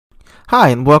Hi,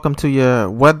 and welcome to your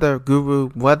Weather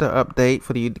Guru weather update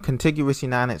for the contiguous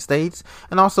United States,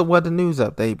 and also weather news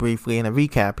update briefly and a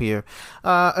recap here.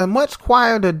 A much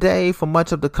quieter day for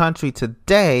much of the country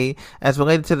today as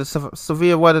related to the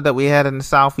severe weather that we had in the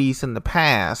southeast in the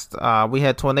past. We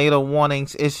had tornado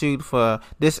warnings issued for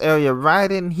this area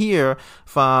right in here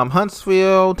from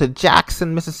Huntsville to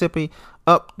Jackson, Mississippi,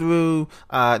 up through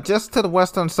just to the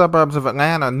western suburbs of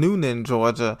Atlanta, Newnan,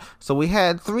 Georgia. So we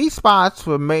had 3 spots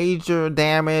for major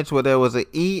damage where there was an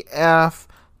EF2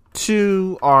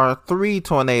 or 3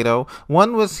 tornado.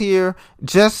 One was here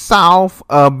just south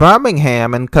of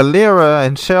Birmingham in Calera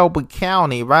and Shelby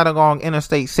County, right along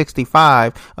Interstate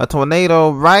 65. A tornado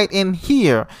right in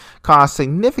here caused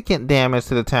significant damage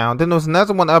to the town. Then there was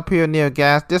another one up here near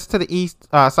just to the east,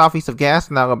 southeast of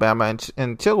Gaston, Alabama,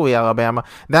 and Chilloughby, Alabama.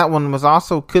 That one was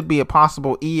also could be a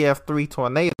possible EF3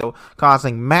 tornado,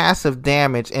 causing massive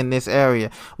damage in this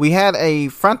area. We had a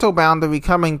frontal boundary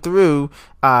coming through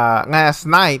last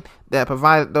night that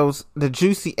provided the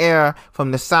juicy air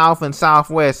from the south and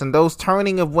southwest, and those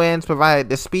turning of winds provided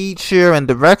the speed shear and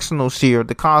directional shear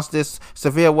to cause this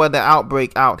severe weather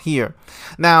outbreak out here.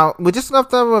 Now, we just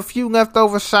left over a few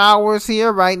leftover showers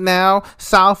here right now,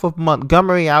 south of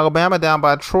Montgomery, Alabama, down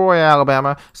by Troy,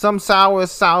 Alabama. Some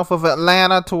showers south of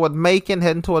Atlanta toward Macon,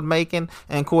 heading toward Macon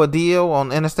and Cordele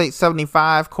on Interstate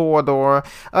 75 corridor.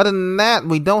 Other than that,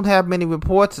 we don't have many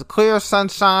reports. Clear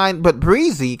sunshine, but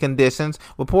breezy conditions.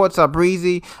 Reports are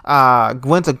breezy.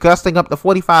 Winds are gusting up to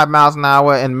 45 miles an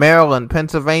hour in Maryland,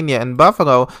 Pennsylvania, and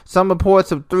Buffalo. Some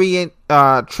reports of tree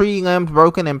limbs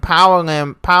broken and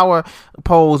power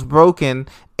poles broken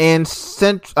in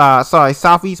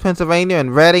southeast Pennsylvania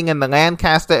and Reading in the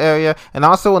Lancaster area, and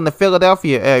also in the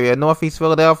Philadelphia area, northeast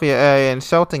Philadelphia area, and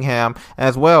Cheltenham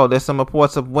as well. There's some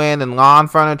reports of wind and lawn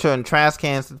furniture and trash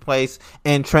cans to place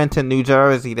in Trenton, New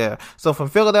Jersey there. So from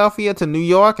Philadelphia to New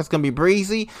York, it's going to be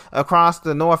breezy across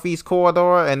the northeast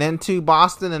corridor and into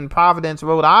Boston and Providence,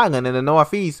 Rhode Island in the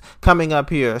northeast coming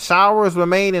up here. Showers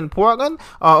remain in Portland.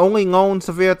 Only lone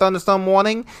severe thunderstorm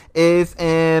warning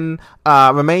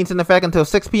remains in effect until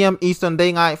 6 p.m. Eastern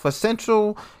Daylight for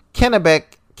central Kennebec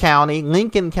County,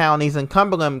 Lincoln counties, and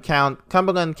Cumberland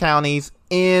counties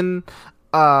in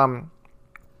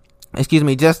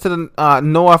just to the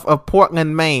north of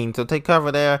Portland, Maine. So take cover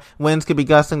there. Winds could be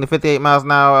gusting to 58 miles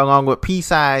an hour along with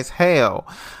pea-sized hail.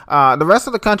 The rest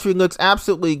of the country looks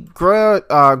absolutely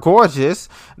gorgeous.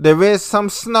 There is some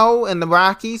snow in the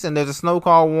Rockies, and there's a snow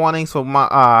call warnings for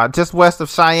just west of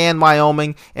Cheyenne,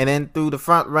 Wyoming, and then through the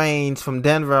Front Range from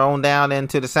Denver on down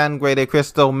into the Sangre de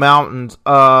Cristo Mountains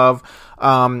of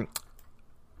New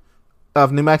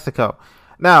Mexico.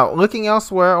 Now, looking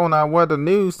elsewhere on our weather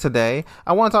news today,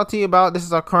 I want to talk to you about, this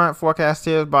is our current forecast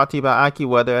here, brought to you by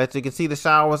AccuWeather. As you can see, the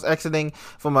showers exiting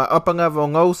from an upper level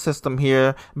low system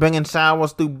here, bringing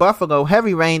showers through Buffalo,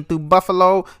 heavy rain through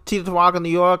Buffalo, Cheektowaga, New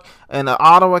York, and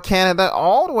Ottawa, Canada,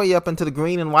 all the way up into the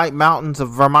green and white mountains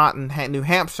of Vermont and New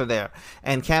Hampshire there.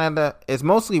 And Canada is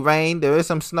mostly rain. There is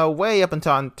some snow way up into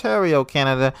Ontario,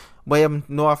 Canada. Way up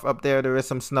north up there is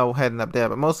some snow heading up there,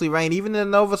 but mostly rain. Even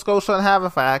in Nova Scotia and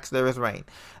Halifax, there is rain.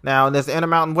 Now, there's the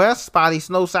Intermountain West. Spotty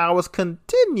snow showers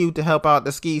continue to help out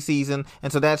the ski season,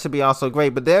 and so that should be also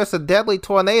great. But there's some deadly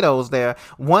tornadoes there.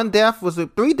 3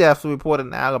 deaths were reported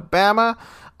in Alabama,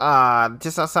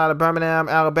 just outside of Birmingham,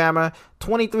 Alabama.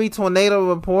 23 tornado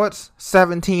reports,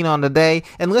 17 on the day.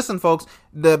 And listen, folks,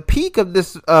 the peak of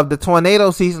the tornado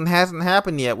season hasn't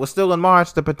happened yet. We're still in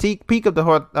March. The peak of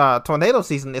the tornado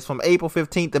season is from April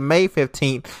 15th to May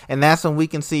 15th, and that's when we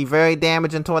can see very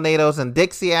damaging tornadoes in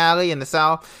Dixie Alley in the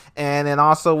south, and then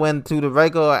also went to the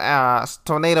regular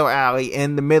tornado alley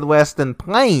in the Midwestern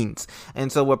plains.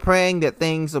 And so we're praying that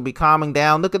things will be calming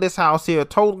down. Look at this house here,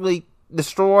 totally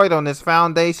destroyed on this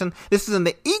foundation. This is in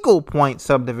the Eagle Point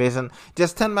subdivision,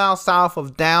 just 10 miles south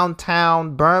of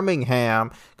downtown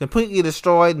Birmingham, completely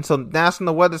destroyed. And so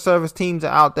National Weather Service teams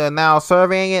are out there now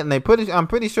surveying it, and I'm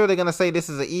pretty sure they're going to say this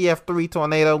is an EF3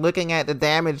 tornado, looking at the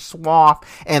damaged swath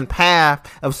and path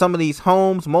of some of these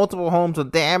homes. Multiple homes were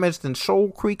damaged in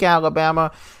Shoal Creek,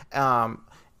 Alabama, on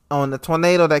the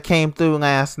tornado that came through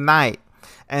last night.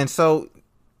 And so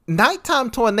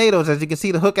nighttime tornadoes, as you can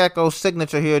see the Hook Echo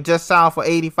signature here, just south of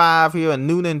 85 here in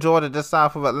Newnan, Georgia, just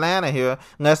south of Atlanta here,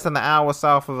 less than an hour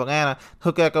south of Atlanta.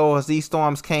 Hook Echo, as these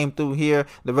storms came through here,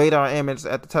 the radar image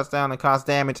at the touchdown and caused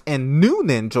damage in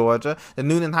Newnan, Georgia. The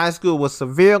Newnan High School was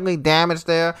severely damaged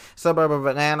there, suburb of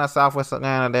Atlanta, southwest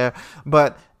Atlanta there.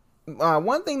 But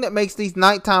one thing that makes these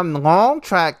nighttime long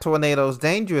track tornadoes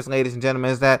dangerous, ladies and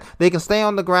gentlemen, is that they can stay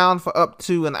on the ground for up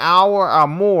to an hour or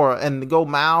more and go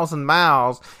miles and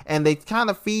miles, and they kind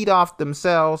of feed off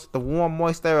themselves, the warm,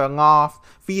 moist air aloft,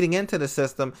 feeding into the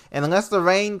system, and unless the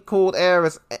rain-cooled air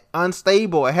is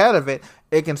unstable ahead of it,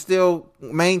 it can still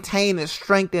maintain its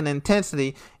strength and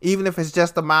intensity, even if it's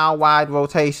just a mile-wide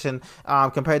rotation,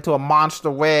 compared to a monster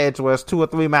wedge where it's 2 or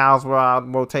 3 miles wide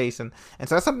rotation. And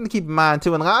so that's something to keep in mind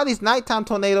too. And a lot of these nighttime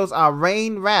tornadoes are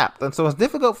rain-wrapped, and so it's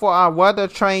difficult for our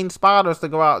weather-trained spotters to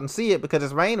go out and see it because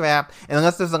it's rain-wrapped, and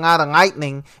unless there's a lot of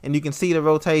lightning and you can see the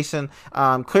rotation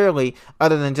clearly,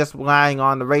 other than just relying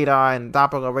on the radar and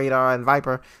Doppler radar and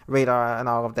Viper radar and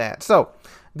all of that. So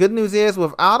good news is,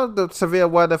 without the severe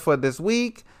weather for this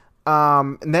week,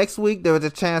 next week there is a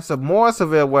chance of more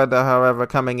severe weather, however,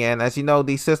 coming in. As you know,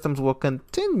 these systems will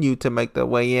continue to make their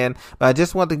way in, but I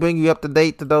just want to bring you up to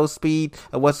date to those speed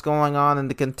of what's going on in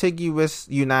the contiguous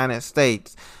United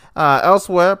States.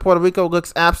 Elsewhere, Puerto Rico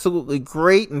looks absolutely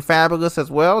great and fabulous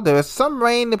as well. There is some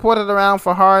rain reported around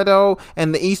Fajardo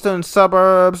and the eastern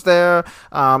suburbs there,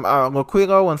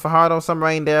 Loquillo and Fajardo, some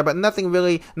rain there, but nothing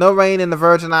really, no rain in the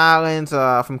Virgin Islands,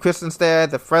 from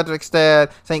Christiansted to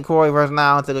Frederickstead, St. Croix, Virgin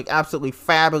Islands. They look absolutely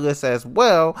fabulous as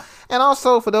well. And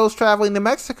also for those traveling to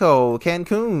Mexico,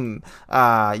 Cancun,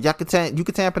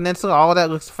 Yucatan Peninsula, all of that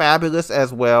looks fabulous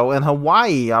as well. And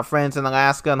Hawaii, our friends in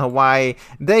Alaska and Hawaii,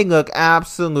 they look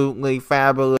absolutely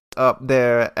fabulous up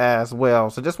there as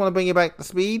well. So just want to bring you back to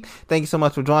speed. Thank you so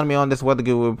much for joining me on this Weather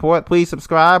Guru Report. Please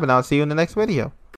subscribe, and I'll see you in the next video.